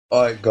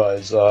Alright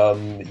guys,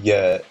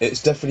 yeah,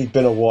 it's definitely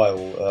been a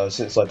while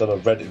since I've done a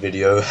Reddit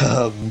video.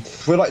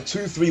 We're like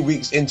 2, 3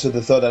 weeks into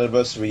the third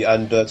anniversary,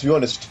 and to be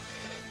honest,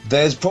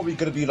 there's probably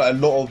going to be like a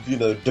lot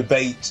of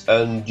debate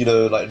and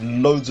like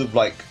loads of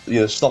like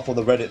stuff on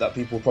the Reddit that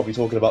people are probably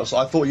talking about. So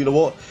I thought, you know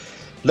what,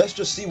 let's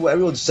just see what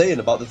everyone's saying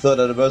about the third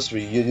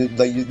anniversary.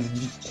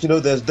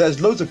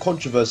 There's loads of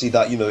controversy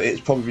that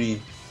it's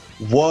probably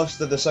worse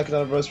than the second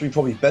anniversary,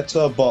 probably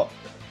better, but.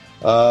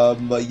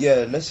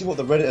 Yeah, let's see what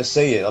the Reddit is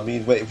saying. I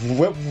mean, wait,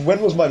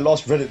 when was my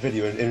last Reddit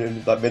video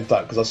in like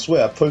mid-fact? Because I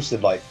swear I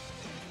posted like,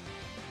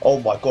 oh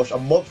my gosh, a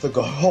month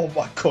ago. Oh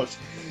my gosh,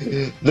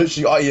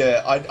 literally,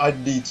 I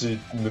need to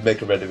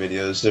make a Reddit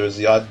video.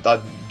 Seriously, I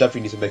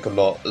definitely need to make a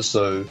lot.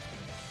 So,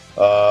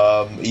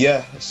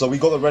 yeah, so we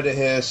got the Reddit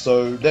here.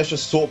 So let's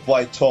just sort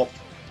by top.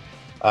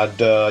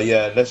 And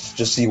yeah, let's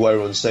just see what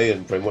everyone's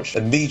saying, pretty much.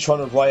 And me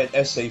trying to write an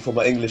essay for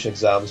my English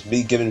exams,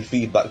 me giving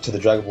feedback to the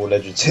Dragon Ball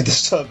Legends in the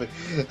survey.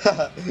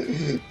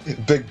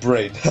 Big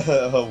brain.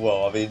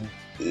 Well, I mean,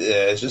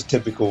 yeah, it's just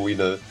typical.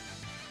 Yeah,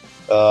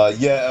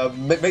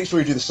 make sure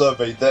you do the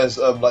survey. There's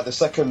like the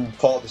second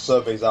part of the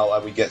survey's out,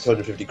 and we get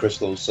 250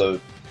 crystals. So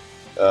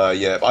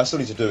yeah, I still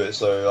need to do it,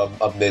 so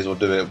I may as well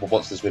do it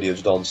once this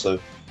video's done. So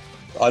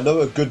I know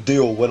a good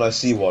deal when I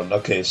see one.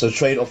 Okay, so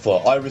trade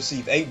offer. I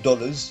receive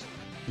 $8.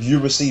 You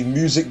receive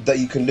music that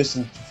you can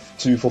listen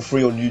to for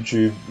free on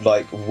YouTube.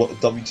 Like, what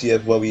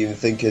WTF were we even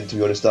thinking? To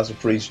be honest, that's a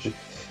pretty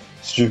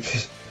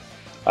stupid.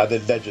 And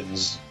then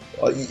legends.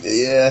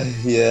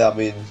 Yeah. I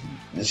mean,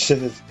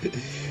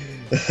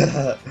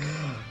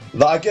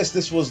 like, I guess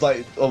this was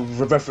like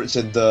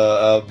referencing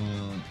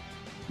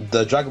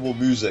the Dragon Ball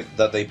music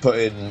that they put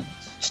in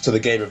to the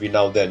game every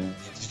now and then.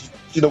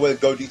 When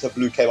Godita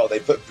Blue came out,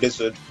 they put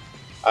Blizzard.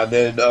 And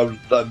then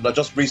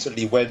just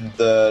recently, when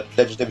the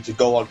Legends Limited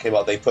Gohan came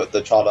out, they put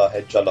the Chala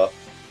Head Chala,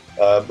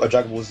 a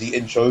Dragon Ball Z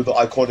intro, the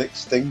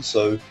Iconics thing.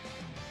 So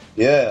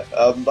yeah,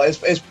 like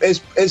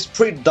it's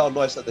pretty damn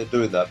nice that they're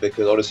doing that,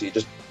 because honestly, it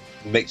just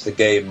makes the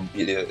game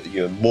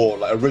more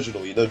like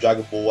original.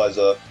 Dragon Ball as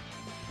a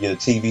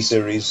TV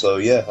series. So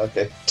yeah,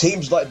 okay.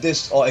 Teams like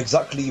this are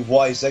exactly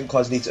why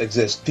Zenkais need to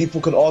exist. People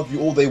can argue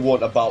all they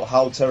want about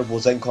how terrible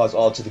Zenkais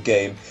are to the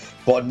game,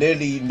 but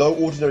nearly no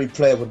ordinary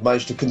player would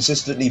manage to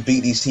consistently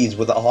beat these teams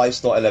with a high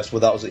start LFs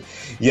without.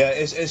 Yeah,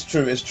 it's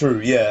true.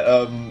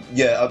 Yeah.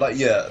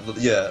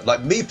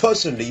 Like me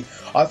personally,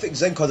 I think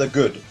Zenkais are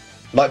good.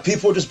 Like,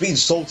 people are just being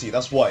salty.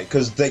 That's why,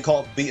 because they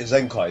can't beat a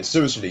Zenkai.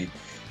 Seriously,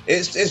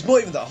 it's not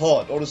even that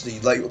hard. Honestly,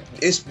 like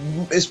it's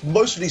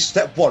mostly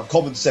step one,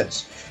 common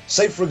sense.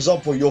 Say for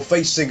example, you're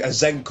facing a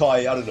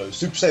Zenkai, I don't know,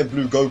 Super Saiyan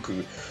Blue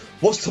Goku.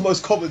 What's the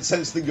most common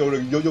sense thing you're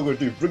gonna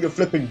do? Bring a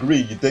flipping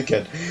green, you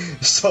dickhead.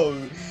 So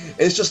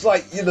it's just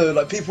like,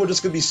 like people are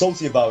just gonna be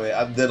salty about it,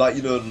 and they're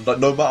like, like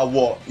no matter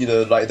what,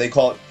 like they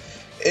can't.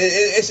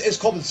 It's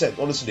common sense,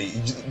 honestly.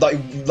 Like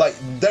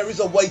there is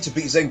a way to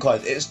beat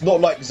Zenkais. It's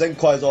not like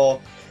Zenkais are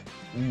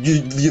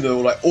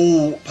like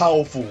all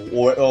powerful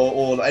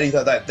or anything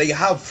like that. They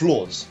have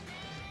flaws.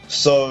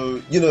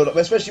 So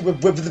especially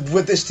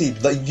with this team,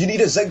 like you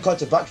need a Zenkai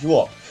to back you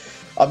up.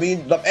 I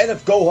mean, like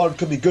NF Gohan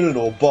can be good and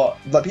all, but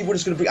like people are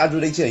just going to bring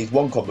Android 18. He's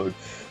one combo.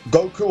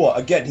 Goku,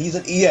 again, he's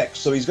an EX,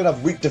 so he's going to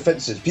have weak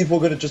defenses. People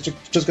are going to just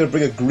going to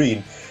bring a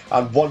green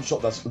and one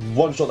shot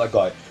that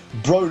guy.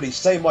 Broly,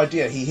 same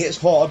idea. He hits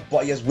hard,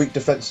 but he has weak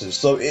defenses.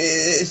 So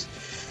it's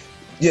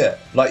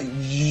like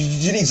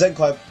you need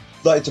Zenkai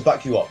like to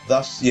back you up.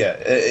 That's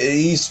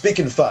he's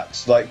speaking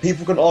facts. Like,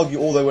 people can argue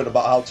all they want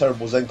about how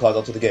terrible Zenkais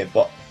are to the game,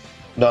 but.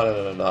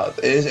 No.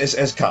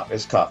 It's cap.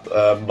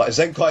 Like,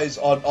 Zenkais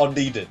are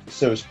needed.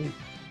 Seriously.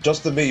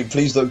 Just the meme,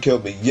 please don't kill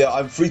me. Yeah,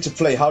 I'm free to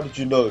play. How did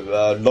you know?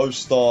 Low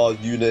star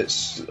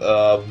units.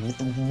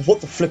 What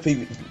the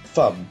flippy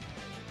fam?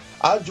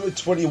 Android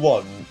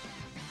 21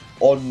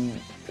 on.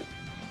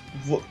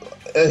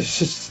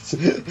 It's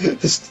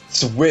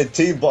a weird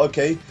team, but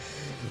okay.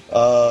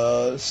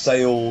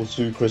 Sale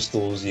 2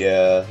 crystals.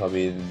 Yeah, I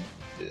mean,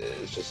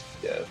 it's just.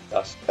 Yeah,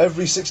 that's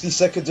every 60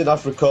 seconds in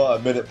Africa, a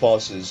minute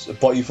passes.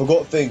 But you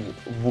forgot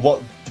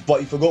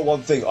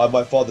one thing. I'm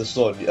my father's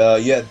son.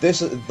 Yeah, this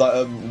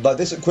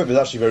this equipment is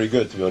actually very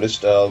good, to be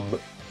honest.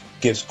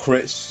 Gives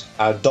crits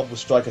and double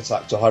strike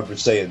attack to hybrid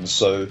Saiyans.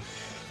 So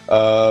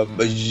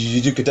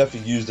you could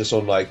definitely use this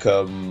on like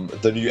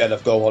the new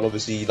NF Gohan.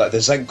 Obviously, like the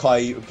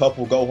Zenkai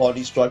purple Gohan,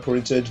 he's strike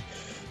oriented.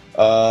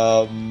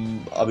 I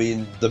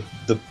mean the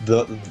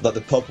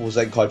purple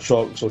Zenkai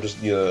Trunks, or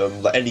just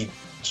like any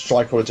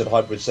strike-oriented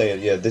hybrid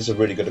Saiyan, yeah, this is a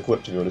really good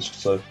equip, to be honest.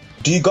 So,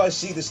 do you guys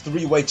see this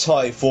three-way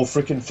tie for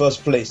freaking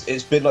first place?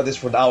 It's been like this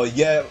for an hour.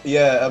 Yeah.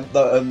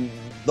 When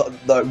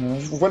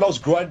I was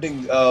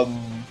grinding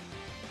on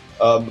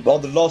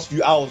the last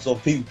few hours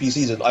of PvP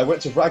season, I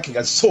went to ranking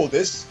and saw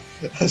this.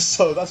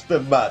 So that's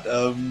been mad.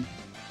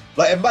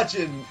 Like,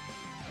 imagine.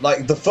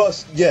 Like the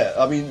first,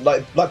 I mean,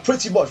 like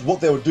pretty much what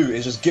they would do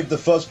is just give the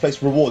first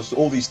place rewards to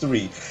all these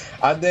three,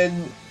 and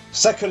then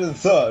second and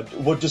third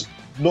would just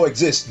not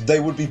exist. They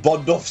would be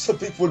bond off, so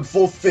people in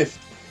fourth, fifth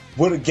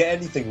wouldn't get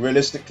anything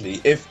realistically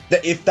if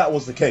that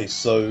was the case.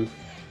 So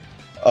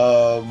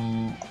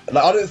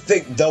Like, I don't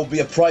think there'll be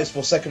a prize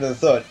for second and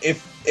third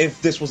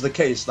if this was the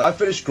case. Like, I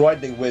finished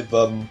grinding with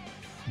 1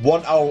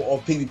 hour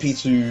of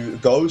PvP to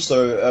go,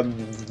 so I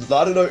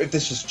don't know if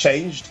this has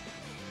changed.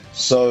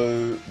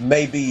 So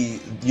maybe,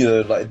 you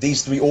know, like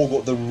these three all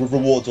got the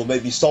rewards, or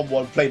maybe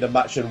someone played a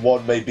match and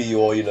won, maybe,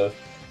 or you know,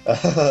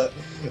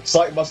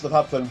 something must have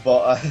happened.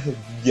 But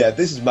yeah,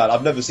 this is mad.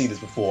 I've never seen this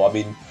before. I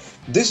mean,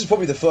 this is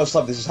probably the first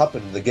time this has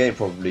happened in the game,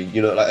 probably.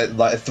 You know,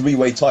 like a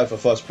 3-way tie for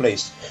first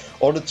place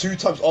on a 2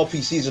 times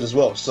RP season as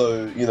well.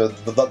 So you know,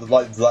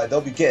 like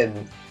they'll be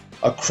getting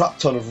a crap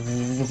ton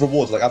of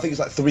rewards. Like I think it's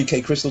like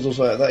 3k crystals or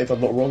something like that, if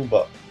I'm not wrong.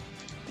 But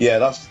yeah,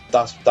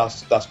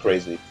 that's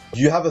crazy.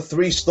 You have a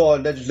 3-star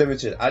Legends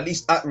Limited. At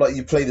least act like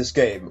you play this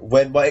game.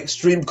 When my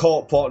extreme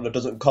co-op partner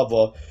doesn't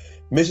cover,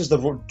 misses the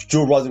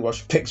dual Rising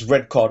Rush, picks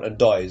red card and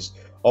dies.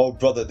 Oh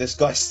brother, this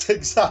guy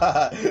stinks.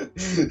 Yeah.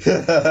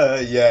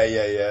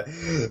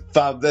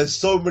 Fam, there's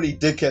so many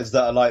dickheads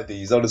that are like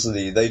these.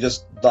 Honestly, they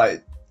just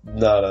like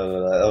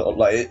no.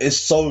 Like it's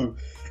so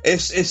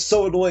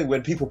annoying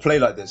when people play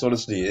like this.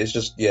 Honestly, it's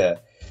just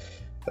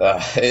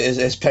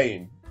it's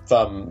pain,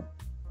 fam.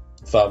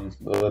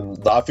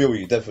 I feel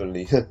you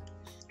definitely.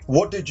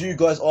 What did you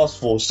guys ask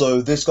for?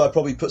 So this guy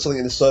probably put something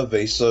in the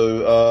survey.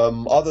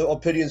 So other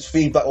opinions,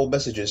 feedback, or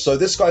messages. So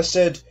this guy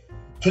said,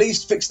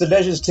 please fix the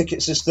Legends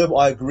ticket system.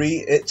 I agree.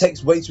 It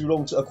takes way too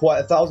long to acquire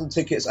 1,000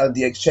 tickets, and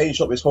the exchange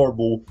shop is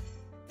horrible.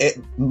 It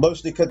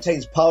mostly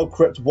contains power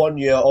crept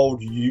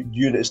 1-year-old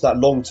units that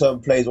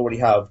long-term players already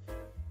have.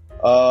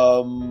 Like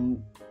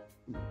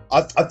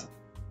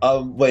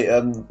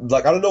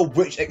I don't know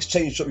which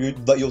exchange shop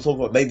that you're talking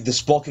about. Maybe the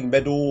Sparking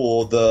Medal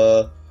or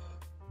the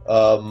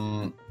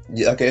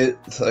Yeah, okay.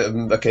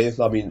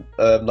 I mean,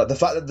 like the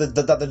fact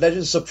that the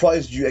Legends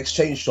surprised you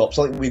exchange shop,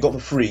 something we got for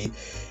free,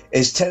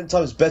 is 10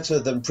 times better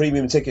than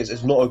premium tickets.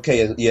 It's not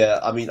okay. And yeah,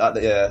 I mean, I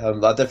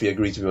definitely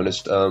agree. To be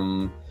honest,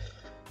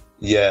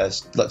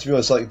 yes, like to be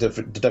honest, something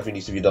definitely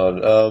needs to be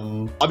done.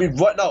 I mean,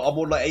 right now I'm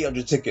on like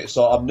 800 tickets,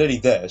 so I'm nearly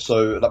there.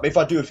 So like, if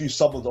I do a few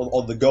summons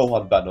on the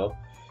Gohan banner,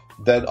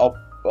 then I'll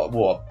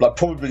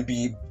probably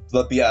be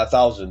at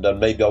 1,000, and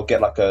maybe I'll get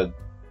like a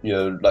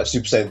like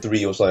Super Saiyan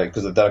 3 or something,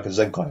 because then I can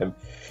Zenkai him.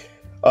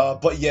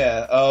 But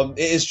yeah,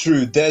 it is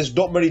true. There's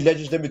not many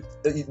Legends Limited.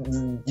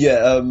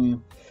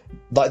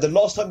 Like the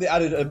last time they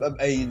added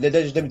a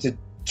Legends Limited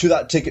to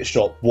that ticket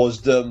shop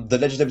was the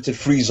Legends Limited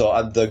Frieza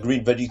and the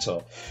Green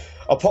Vegeta.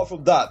 Apart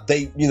from that,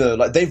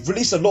 they've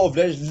released a lot of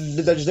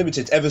Legends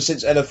Limited ever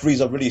since LF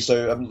Frieza released.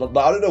 So I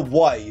don't know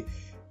why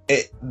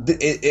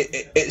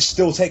it's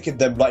still taking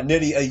them like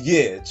nearly a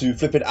year to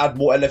flip and add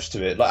more LFs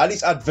to it. Like at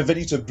least add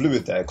Vegeta Blue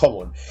in there. Come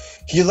on,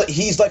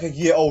 he's like a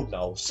year old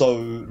now.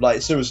 So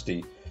like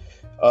seriously.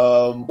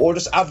 Or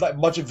just add like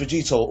Majin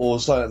Vegeta or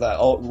something like that,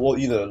 or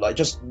like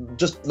just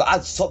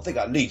add something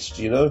at least,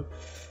 and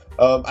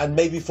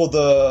maybe for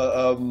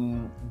the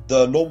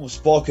normal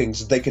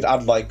Sparkings they could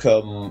add like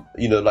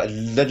like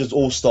Legends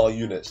All-Star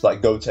units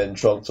like Goten,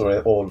 Trunks,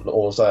 or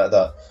something like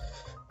that.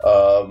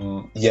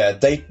 Yeah,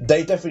 they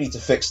definitely need to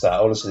fix that,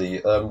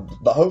 honestly.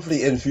 But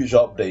hopefully in future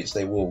updates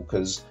they will,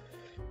 because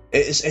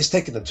it's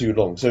taking them too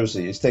long.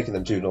 Seriously, it's taking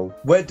them too long.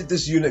 Where did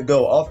this unit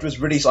go? After its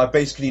release, I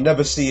basically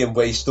never see him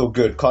where he's still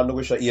good. Kind of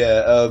wish a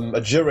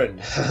Jiren.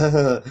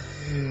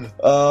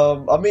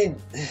 I mean,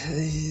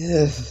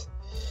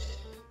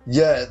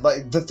 yeah,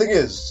 like the thing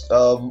is,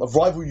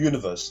 Rival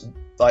Universe,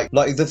 like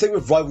the thing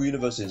with Rival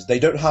Universe is they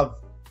don't have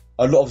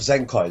a lot of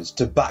Zenkais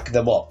to back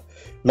them up.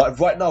 Like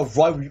right now,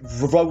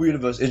 Rival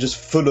Universe is just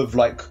full of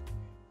like,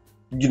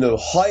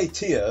 high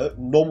tier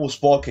normal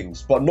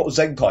Sparkings, but not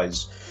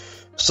Zenkais.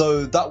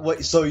 So that way,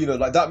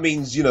 like that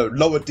means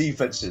lower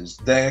defenses.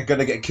 They're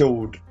gonna get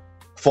killed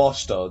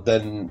faster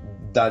than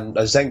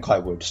a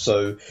Zenkai would.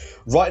 So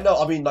right now,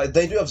 I mean, like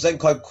they do have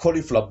Zenkai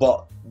Cauliflower,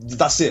 but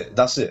that's it.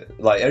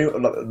 Like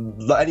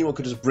anyone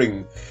could just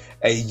bring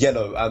a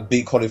yellow and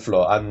beat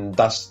Cauliflower, and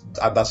that's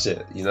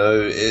it.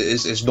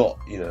 It's not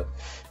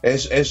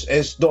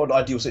it's not an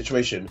ideal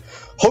situation.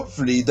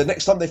 Hopefully, the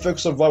next time they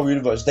focus on Rival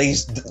Universe, they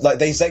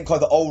Zenkai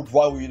the old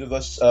Rival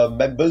Universe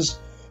members.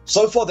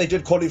 So far they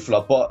did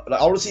Cauliflower, but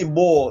I want to see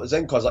more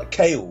Zenkais, like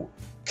Kale.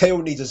 Kale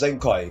needs a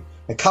Zenkai,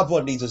 and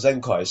Kabba needs a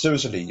Zenkai,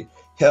 seriously.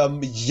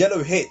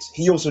 Yellow Hit,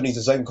 he also needs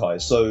a Zenkai.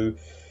 So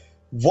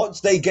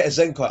once they get a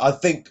Zenkai, I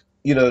think,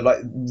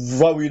 like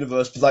Rival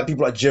Universe, like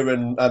people like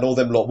Jiren and all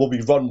them lot will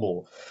be run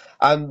more.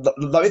 And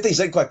like if they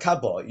Zenkai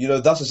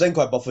Kabba, that's a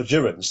Zenkai buff for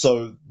Jiren,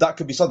 so that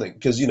could be something,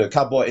 because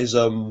Kabba is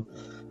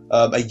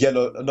a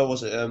yellow,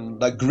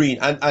 like green,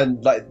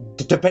 and like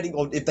depending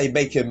on if they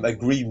make him a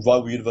green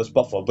Rival Universe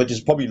buffer, which is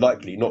probably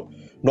likely, not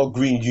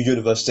green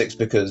Universe 6,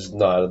 because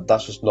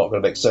that's just not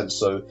going to make sense.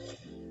 So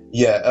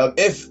yeah,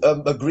 if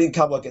a green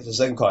Kabba gets a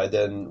Zenkai,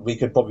 then we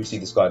could probably see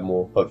this guy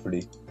more,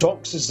 hopefully.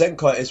 Trunks'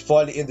 Zenkai is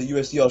finally in the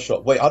USDR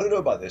shop. Wait, I don't know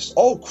about this.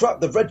 Oh crap,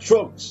 the red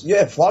Trunks.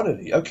 Yeah,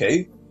 finally.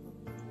 Okay.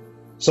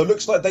 So it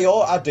looks like they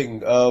are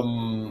adding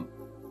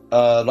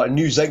like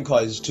new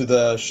Zenkais to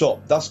the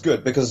shop. That's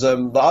good, because I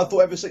thought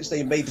ever since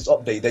they made this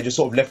update, they just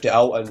sort of left it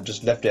out and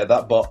just left it at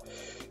that. But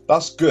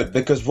That's good,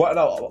 because right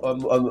now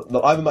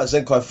I'm at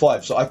Zenkai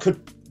 5, so I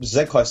could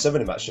Zenkai 7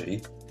 him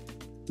actually.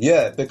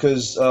 Yeah,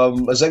 because a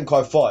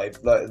Zenkai 5,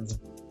 like,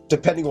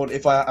 depending on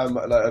if I am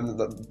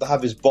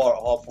have his bar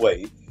at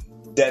halfway,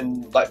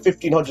 then like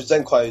 1500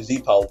 Zenkai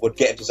Z-Pal would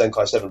get him to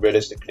Zenkai 7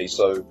 realistically.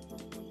 So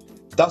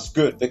that's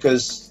good,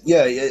 because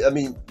I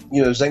mean,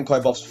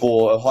 Zenkai buffs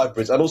for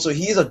hybrids, and also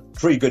he is a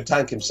pretty good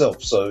tank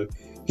himself, so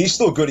he's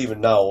still good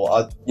even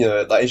now.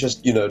 It's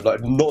just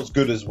like not as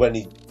good as when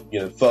he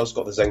first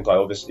got the Zenkai,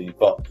 obviously,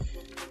 but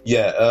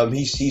yeah,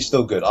 he's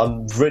still good.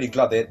 I'm really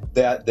glad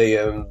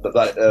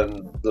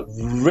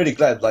really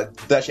glad like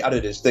they actually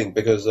added his thing,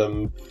 because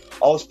I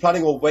was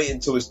planning on waiting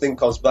until his thing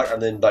comes back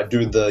and then like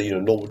doing the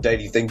normal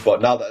daily thing,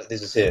 but now that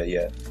this is here,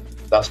 yeah,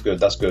 that's good.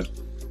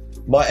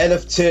 My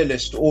LF tier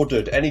list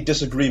ordered. Any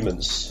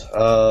disagreements?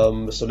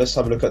 So let's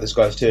have a look at this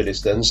guy's tier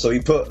list then. So he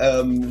put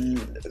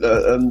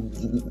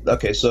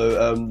okay,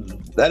 so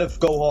LF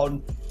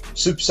Gohan,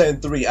 Super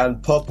Saiyan 3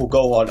 and Purple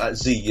Gohan at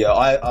Z. Yeah,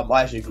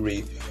 I actually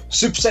agree.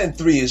 Super Saiyan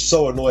 3 is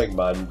so annoying,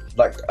 man.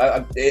 Like,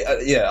 I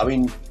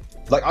mean,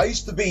 like, I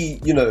used to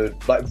be,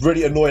 like,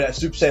 really annoyed at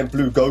Super Saiyan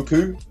Blue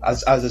Goku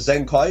as a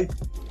Zenkai,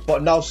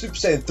 but now Super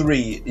Saiyan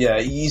 3,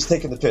 yeah, he's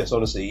taking the piss,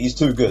 honestly. He's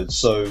too good,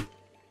 so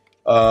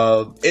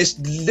it's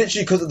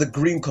literally because of the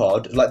green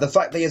card. Like, the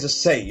fact that he has a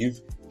save,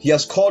 he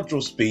has card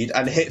draw speed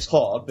and hits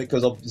hard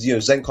because of,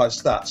 Zenkai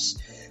stats,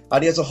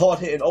 and he has a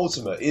hard-hitting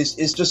ultimate.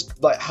 It's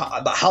just, like,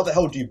 how the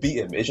hell do you beat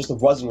him? It's just a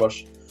Rising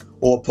Rush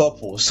or a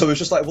Purple. So it's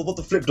just like, well, what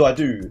the flip do I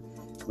do?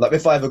 Like,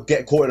 if I ever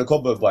get caught in a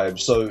combo by him.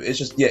 So it's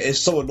just, yeah, it's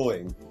so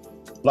annoying.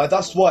 Like,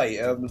 that's why,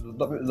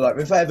 like,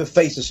 if I ever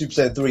face a Super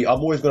Saiyan 3,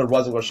 I'm always going to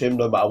Rising Rush him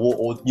no matter what,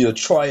 or,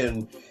 try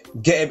and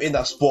get him in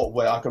that spot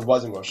where I can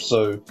Rising Rush.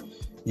 So,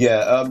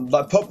 yeah,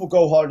 like, Purple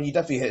Gohan, he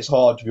definitely hits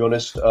hard, to be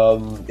honest.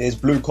 His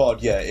blue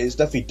card, yeah, it's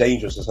definitely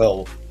dangerous as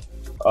hell.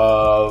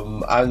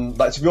 And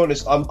like, to be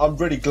honest, I'm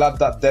really glad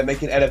that they're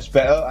making LFs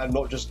better and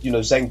not just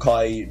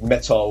Zenkai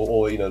Meta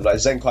or like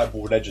Zenkai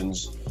Ball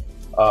Legends.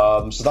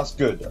 So that's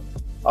good.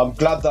 I'm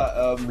glad that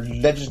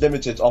Legends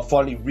Limited are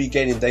finally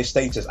regaining their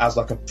status as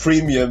like a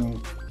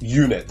premium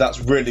unit. That's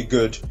really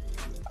good,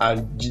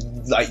 and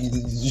like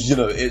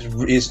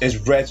it's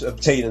rare to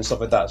obtain and stuff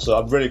like that. So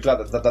I'm really glad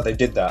that they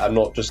did that and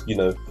not just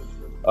go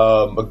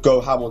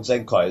ham on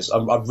Zenkais.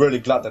 I'm really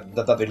glad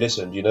that they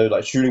listened.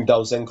 Like shooting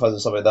down Zenkais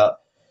and stuff like that.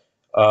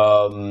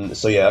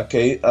 So yeah,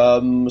 okay.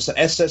 So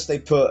SS they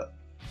put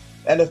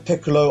LF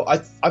Piccolo.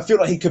 I feel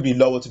like he could be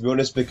lower, to be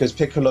honest, because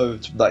Piccolo,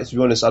 like, to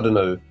be honest, I don't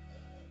know.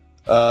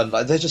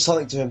 Like, there's just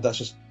something to him that's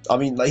just. I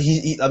mean, like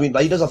he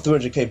does have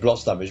 300k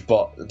blast damage,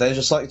 but there's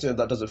just something to him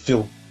that doesn't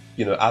feel,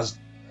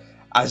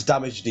 as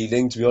damage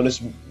dealing. To be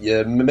honest,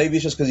 yeah, maybe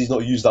it's just because he's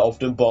not used that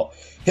often. But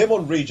him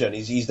on regen,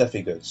 he's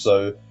definitely good.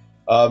 So.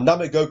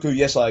 Namek Goku,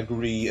 yes, I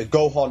agree.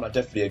 Gohan, I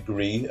definitely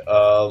agree.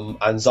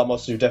 And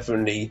Zamasu,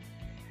 definitely.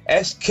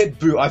 Kid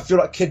Buu, I feel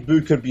like Kid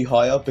Buu could be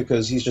higher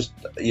because he's just,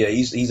 yeah,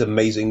 he's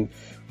amazing.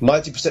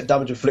 90%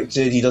 damage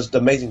inflicted, he does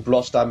amazing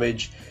blast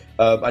damage,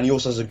 and he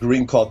also has a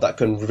green card that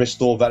can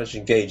restore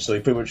Vanishing Gauge, so he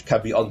pretty much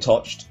can be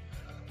untouched.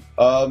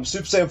 Super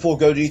Saiyan 4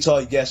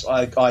 Gogeta, yes,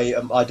 I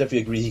definitely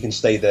agree he can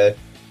stay there.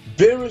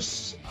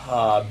 Beerus,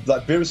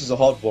 Beerus is a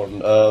hard one,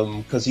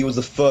 because he was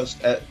the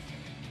first,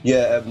 he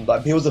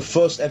was the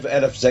first ever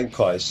LF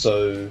Zenkai,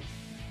 so...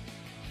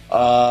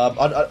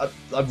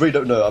 I really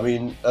don't know. I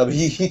mean,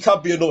 he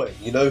can be annoying.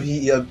 He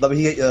has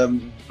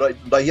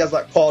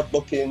that card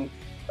locking.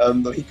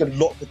 He can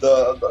lock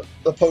the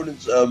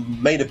opponent's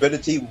main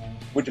ability,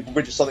 which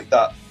is something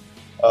that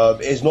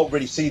is not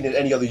really seen in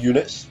any other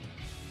units.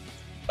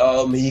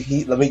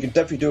 He can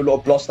definitely do a lot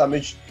of blast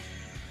damage.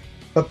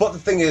 But the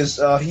thing is,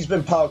 he's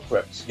been power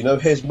crept.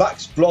 His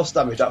max blast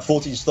damage at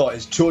 14 star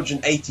is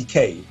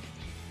 280k.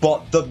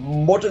 But the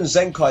modern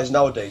Zenkais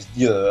nowadays,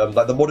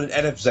 like the modern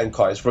LF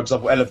Zenkais, for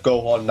example, LF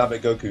Gohan,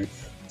 Namek Goku,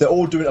 they're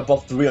all doing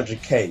above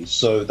 300k.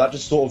 So that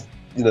just sort of,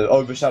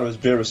 overshadows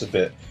Beerus a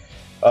bit.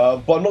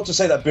 But not to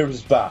say that Beerus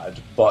is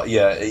bad, but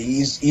yeah,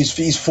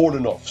 he's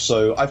fallen off.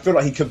 So I feel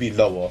like he could be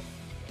lower.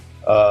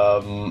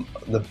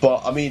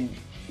 But I mean,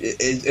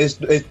 it's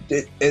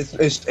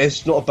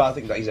not a bad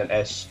thing that he's an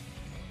S.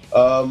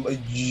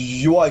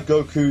 UI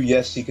Goku,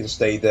 yes, he can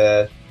stay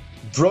there.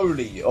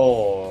 Broly,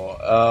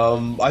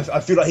 I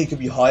feel like he could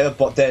be higher,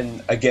 but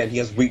then again, he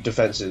has weak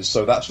defenses,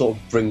 so that sort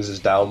of brings us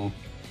down.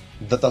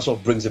 That sort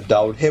of brings him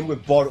down. Him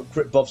with Bardock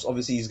crit buffs,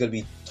 obviously he's going to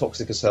be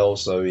toxic as hell.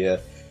 So yeah,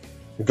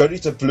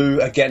 Gogeta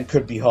Blue again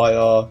could be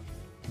higher.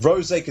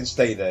 Rose can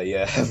stay there,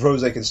 yeah.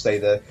 Rose can stay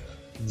there.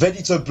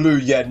 Vegeta Blue,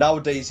 yeah.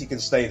 Nowadays he can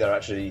stay there.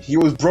 Actually, he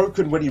was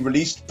broken when he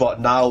released, but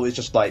now it's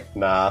just like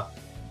nah.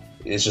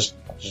 It's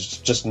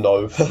just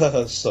no.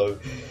 So.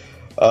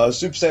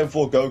 Super Saiyan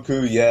 4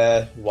 Goku,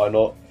 yeah, why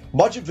not?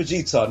 Majin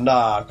Vegeta,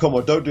 nah, come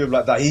on, don't do him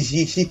like that.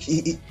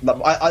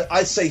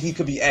 I say he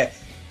could be an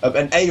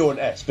A or an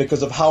S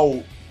because of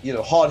how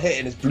hard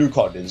hitting his blue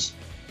card is.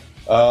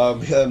 He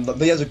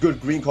has a good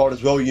green card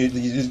as well.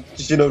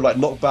 Like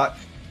knockback.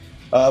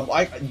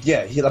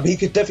 He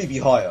could definitely be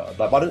higher.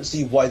 Like I don't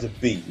see why he's a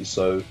B.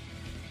 So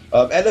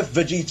LF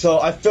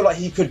Vegeta, I feel like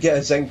he could get a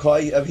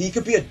Zenkai. He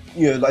could be a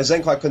like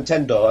Zenkai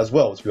contender as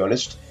well, to be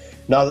honest.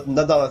 Now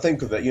that I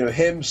think of it,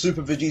 him,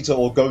 Super Vegeta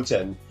or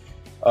Goten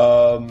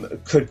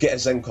could get a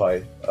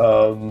Zenkai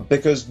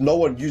because no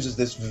one uses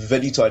this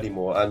Vegeta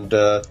anymore. And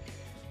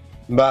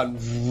man,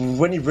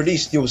 when he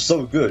released, he was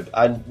so good,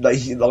 and like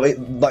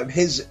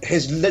his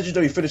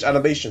legendary finish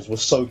animations were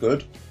so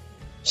good.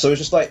 So it's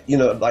just like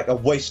like a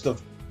waste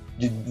of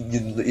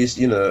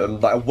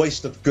like a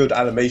waste of good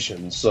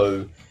animation.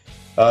 So.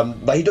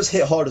 Like he does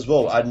hit hard as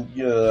well, and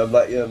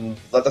like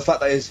the fact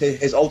that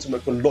his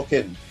ultimate can lock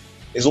in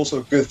is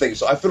also a good thing.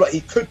 So I feel like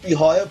he could be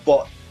higher,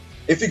 but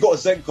if he got a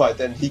Zenkai,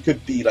 then he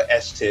could be like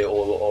S tier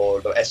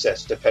or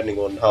SS, depending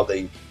on how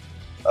they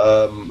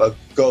go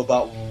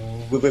about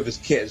with his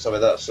kit and stuff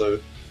like that. So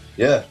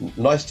yeah,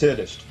 nice tier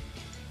list.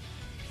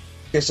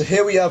 Okay, so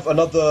here we have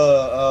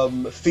another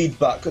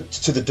feedback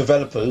to the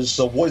developers.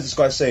 So what is this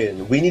guy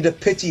saying? We need a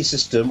pity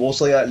system,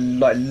 also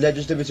like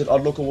Legends Limited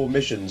unlockable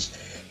missions.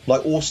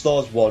 Like All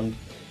Stars 1,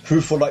 who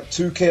for like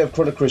 2k of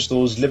Chrono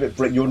Crystals limit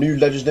break your new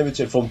Legends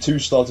Limited from 2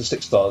 stars to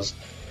 6 stars.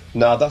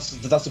 Nah, that's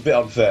a bit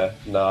unfair.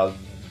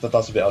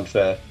 That's a bit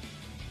unfair.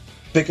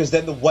 Because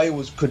then the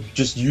whales could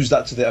just use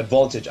that to their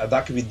advantage, and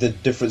that could be the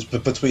difference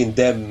between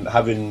them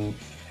having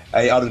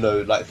a, I don't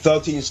know, like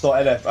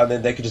 13-star LF, and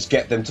then they could just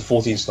get them to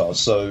 14 stars.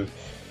 So,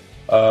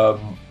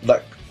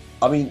 like,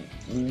 I mean,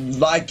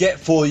 like I get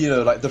for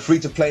like the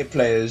free-to-play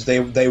players,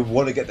 they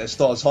want to get their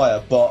stars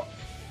higher, but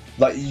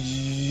like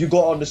you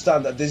got to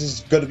understand that this is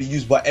going to be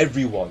used by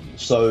everyone.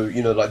 So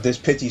like this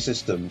pity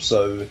system.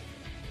 So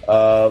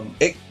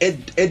it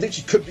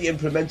literally could be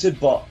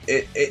implemented, but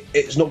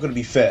it's not going to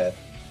be fair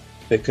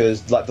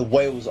because like the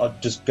whales are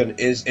just going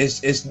to is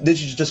literally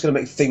just going to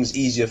make things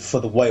easier for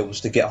the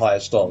whales to get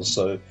higher stars.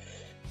 So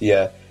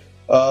yeah,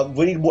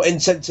 we need more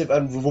incentive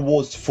and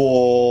rewards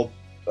for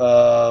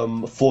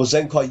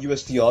Zenkai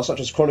USTR, such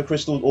as Chrono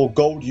Crystals or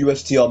Gold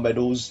USTR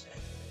medals.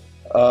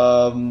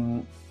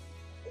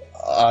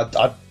 I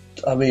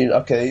mean,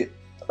 okay.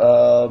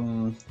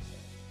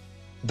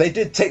 They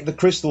did take the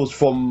crystals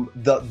from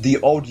the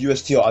old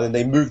USTR and then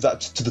they moved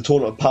that to the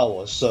Tournament of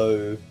Power.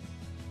 So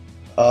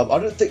I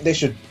don't think they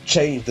should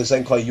change the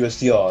Zenkai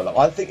USTR. Like,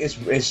 I think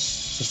it's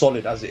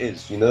solid as it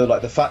is.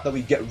 Like the fact that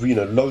we get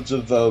loads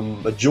of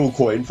a jewel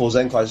coin for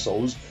Zenkai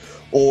souls,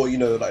 or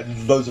like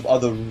loads of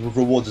other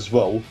rewards as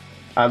well,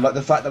 and like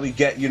the fact that we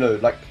get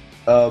like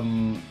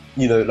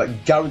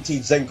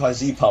guaranteed Zenkai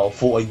Z power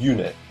for a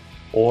unit.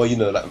 Or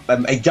like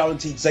a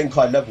guaranteed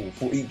Zenkai level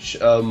for each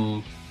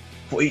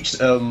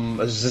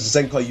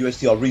Zenkai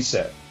USTR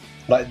reset,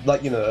 like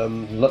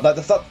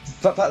the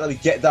fact that we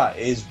get that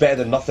is better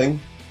than nothing,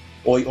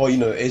 or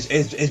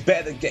is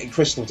better than getting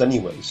crystals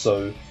anyway.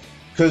 So,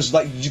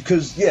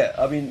 because yeah,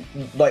 I mean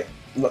like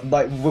when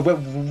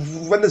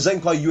the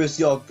Zenkai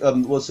USTR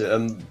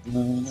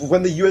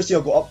when the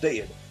USTR got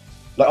updated,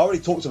 like I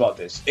already talked about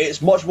this,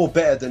 it's much more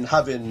better than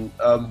having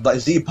like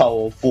Z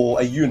power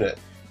for a unit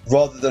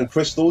rather than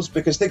crystals,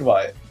 because think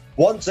about it,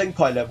 one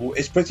Zenkai level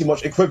is pretty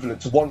much equivalent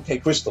to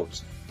 1k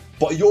crystals,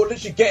 but you're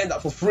literally getting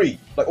that for free.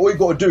 Like all you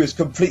got to do is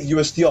complete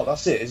USTR,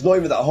 that's it. It's not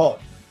even that hard.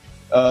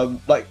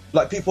 Like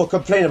people are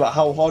complaining about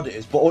how hard it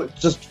is, but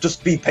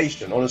just be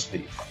patient,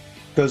 honestly,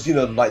 because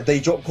like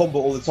they drop combo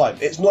all the time.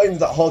 It's not even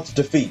that hard to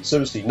defeat,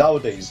 seriously.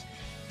 Nowadays,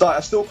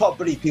 I still can't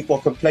believe people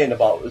are complaining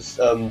about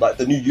like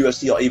the new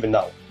USTR even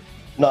now.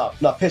 Nah,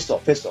 pissed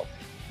off.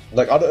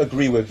 Like I don't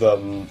agree with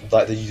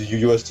like the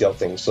USTR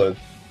thing. So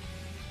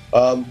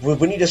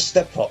we need a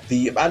step up.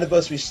 The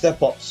anniversary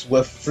step ups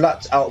were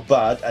flat out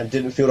bad and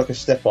didn't feel like a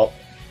step up.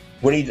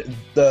 We need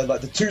the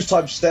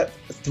 2-time step,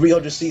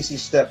 300cc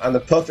step, and the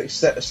perfect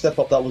step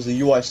up that was the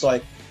UI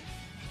side.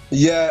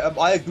 Yeah,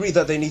 I agree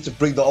that they need to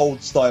bring the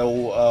old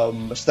style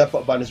step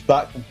up banners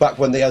back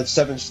when they had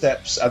 7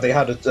 steps and they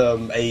had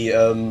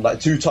like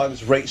 2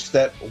 times rate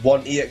step,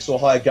 1 EX or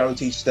higher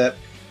guaranteed step,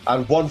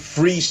 and 1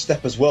 free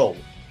step as well.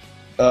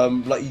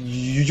 Like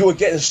you were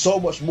getting so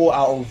much more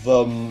out of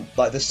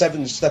like the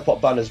 7 step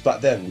up banners back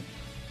then,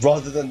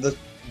 rather than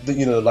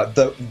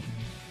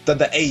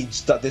the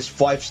aids that this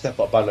 5 step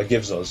up banner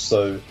gives us.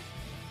 So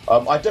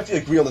I definitely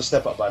agree on the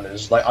step up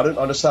banners. Like I don't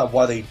understand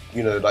why they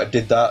like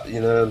did that.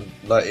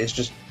 Like it's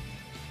just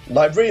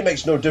like it really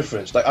makes no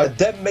difference. Like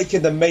them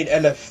making the main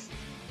LF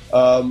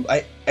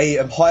a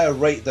higher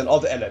rate than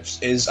other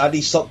LFs is at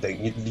least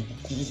something.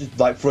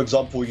 Like for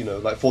example,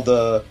 like for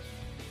the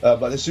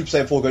like the Super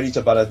Saiyan 4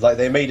 Gogeta banner, like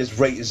they made his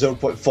rate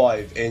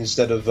 0.5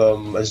 instead of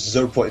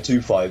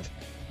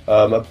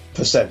 0.25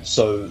 percent.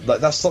 So like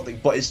that's something,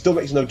 but it still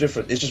makes no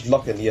difference. It's just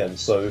luck in the end.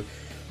 So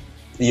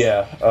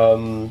yeah,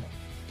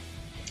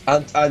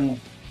 and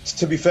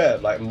to be fair,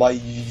 like my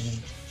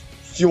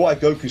UI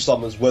Goku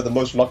summons were the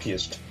most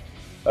luckiest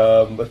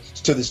to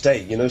this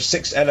day.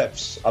 6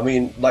 LFs. I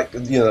mean, like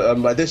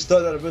like this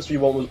 3rd anniversary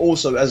one was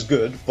also as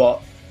good,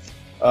 but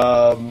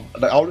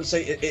like I wouldn't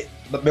say it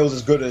was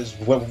as good as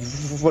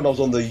when I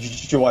was on the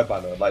UI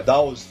banner. Like that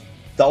was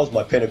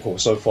my pinnacle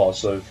so far.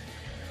 So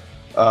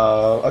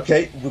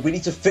okay, we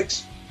need to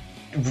fix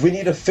we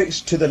need a fix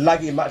to the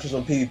laggy matches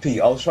on PvP.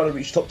 I was trying to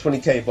reach top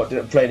 20k, but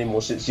didn't play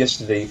anymore since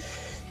yesterday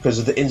because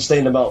of the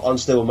insane amount of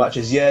unstable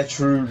matches. Yeah,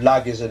 true,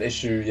 lag is an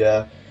issue.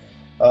 Yeah,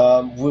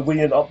 we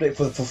need an update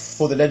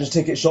for the Legends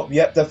ticket shop.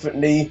 Yep,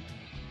 definitely.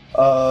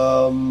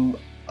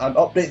 And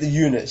update the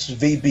units.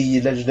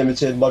 VB, Legend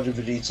Limited, Majin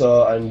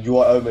Vegeta, and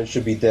UI Omen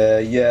should be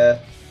there. Yeah.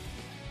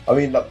 I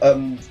mean, I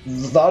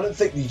don't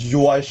think the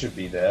UI should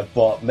be there,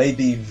 but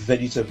maybe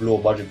Vegeta Blue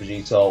or Majin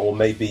Vegeta, or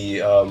maybe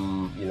you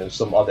know,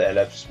 some other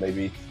LFs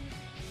maybe.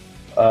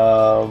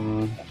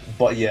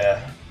 But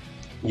yeah,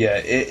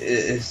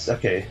 it's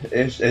okay.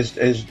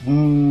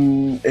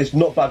 It's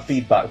not bad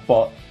feedback,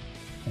 but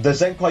the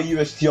Zenkai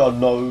USTR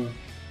no,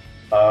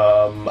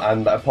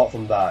 and apart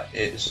from that,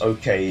 it's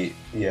okay.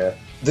 Yeah.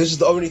 This is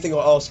the only thing I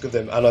ask of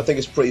them, and I think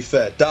it's pretty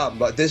fair. Damn,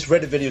 like this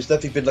Reddit video has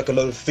definitely been like a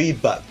lot of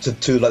feedback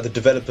to like the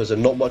developers,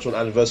 and not much on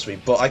anniversary.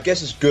 But I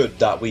guess it's good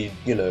that we,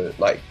 you know,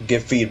 like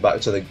give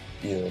feedback to the,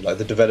 you know, like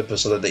the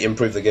developers so that they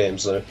improve the game.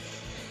 So,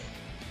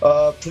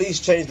 please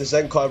change the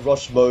Zenkai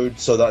Rush mode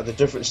so that the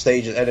different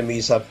stages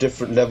enemies have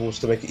different levels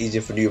to make it easier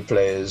for new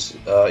players.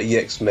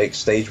 EX makes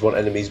stage 1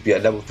 enemies be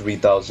at level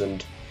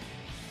 3000.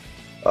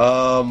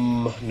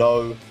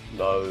 No.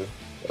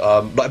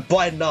 Like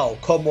by now,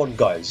 come on,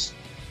 guys.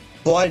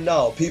 By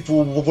now,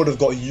 people would have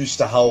got used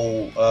to how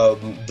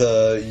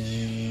the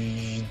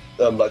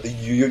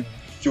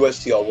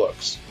USTR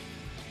works.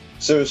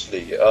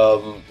 Seriously,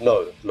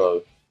 no.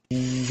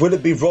 Will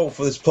it be wrong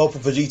for this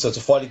purple Vegeta to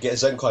finally get a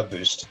Zenkai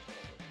boost?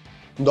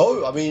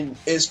 No, I mean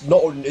it's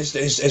not.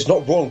 It's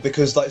not wrong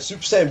because like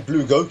Super Saiyan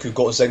Blue Goku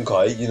got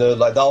Zenkai. You know,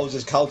 like that was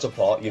his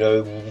counterpart. You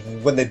know,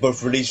 when they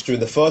both released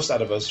during the first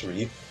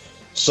anniversary.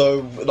 So,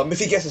 like, if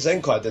he gets a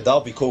Zenkai, then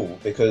that'll be cool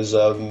because,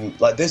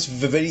 like, this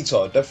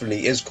Vegeta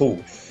definitely is cool.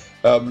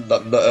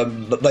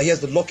 Like, he has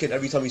the lock-in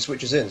every time he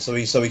switches in, so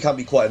he can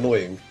be quite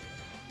annoying.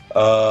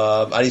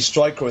 And he's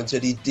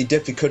striker-oriented. He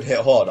definitely could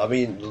hit hard. I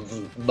mean,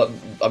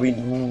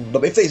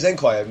 if they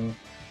Zenkai him,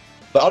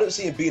 but I don't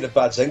see him being a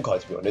bad Zenkai,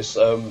 to be honest.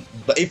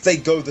 But if they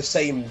go the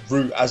same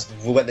route as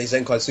when they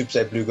Zenkai Super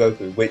Saiyan Blue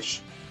Goku,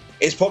 which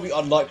is probably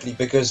unlikely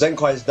because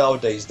Zenkais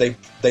nowadays they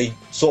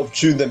sort of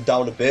tune them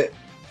down a bit.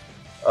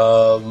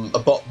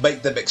 But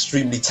make them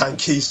extremely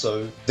tanky,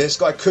 so this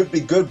guy could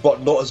be good,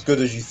 but not as good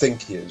as you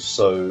think he is,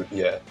 so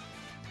yeah.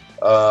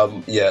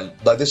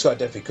 Like this guy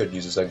definitely could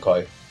use a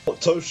Zenkai.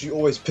 Toshi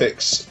always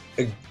picks,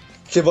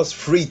 give us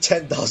free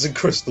 10,000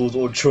 crystals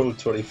or Drill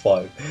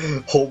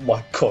 25. Oh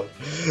my god.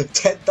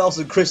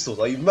 10,000 crystals,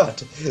 are you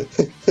mad?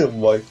 Oh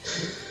my...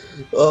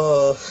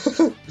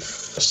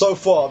 so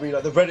far, I mean,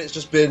 like the Reddit's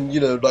just been, you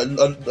know,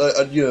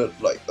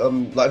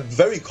 like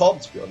very calm,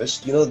 to be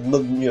honest. You know,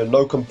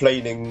 no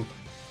complaining,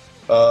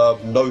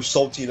 no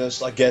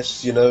saltiness. I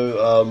guess, you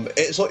know,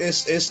 it's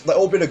like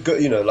all been a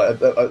good, you know, like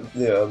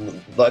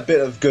like a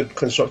bit of good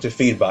constructive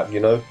feedback. You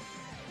know,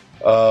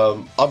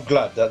 I'm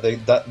glad that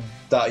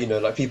that you know,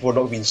 like people are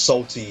not being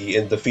salty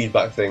in the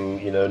feedback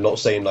thing. You know, not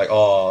saying like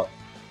like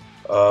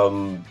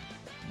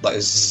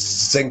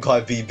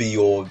Zenkai VB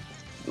or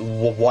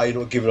why you're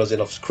not giving us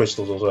enough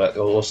crystals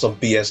or some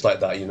BS like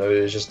that, you know.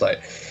 It's just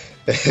like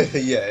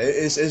yeah,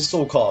 it's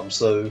all calm.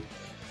 So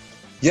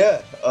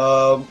yeah,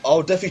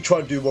 I'll definitely try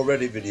and do more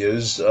Reddit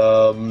videos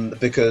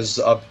because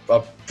I've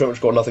pretty much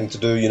got nothing to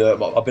do, you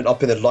know. I've been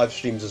up in the live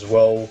streams as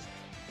well.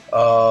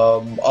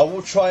 I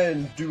will try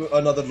and do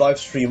another live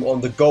stream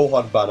on the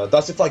Gohan banner.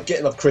 That's if I get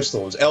enough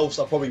crystals, else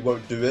I probably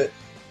won't do it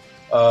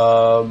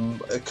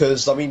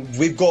because I mean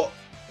we've got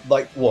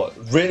like what,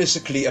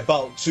 realistically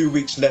about 2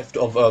 weeks left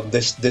of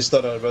this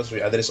third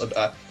anniversary, and then it's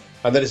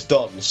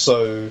done.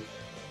 So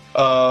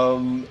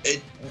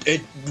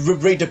it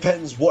really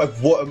depends what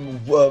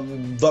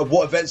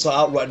events are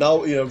out right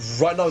now. You know,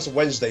 right now it's a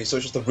Wednesday, so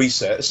it's just a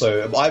reset.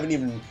 So I haven't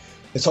even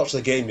touched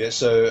the game yet.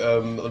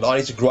 So I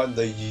need to grind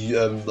the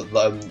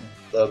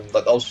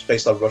like also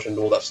Space Time Rush and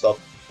all that stuff.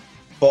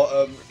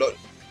 But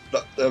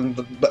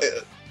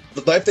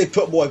if they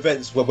put more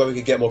events where we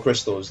can get more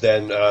crystals,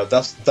 then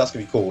that's gonna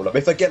be cool. Like,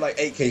 if I get like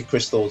 8k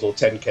crystals or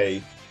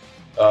 10k,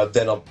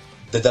 then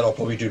I'll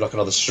probably do like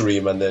another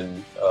stream, and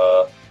then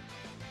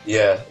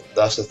yeah,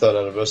 that's the third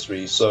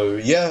anniversary. So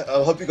yeah,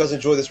 I hope you guys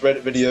enjoy this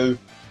Reddit video.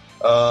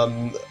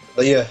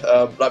 But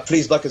yeah, like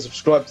please like and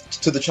subscribe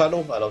to the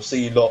channel, and I'll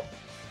see you lot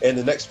in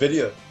the next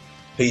video.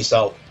 Peace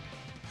out.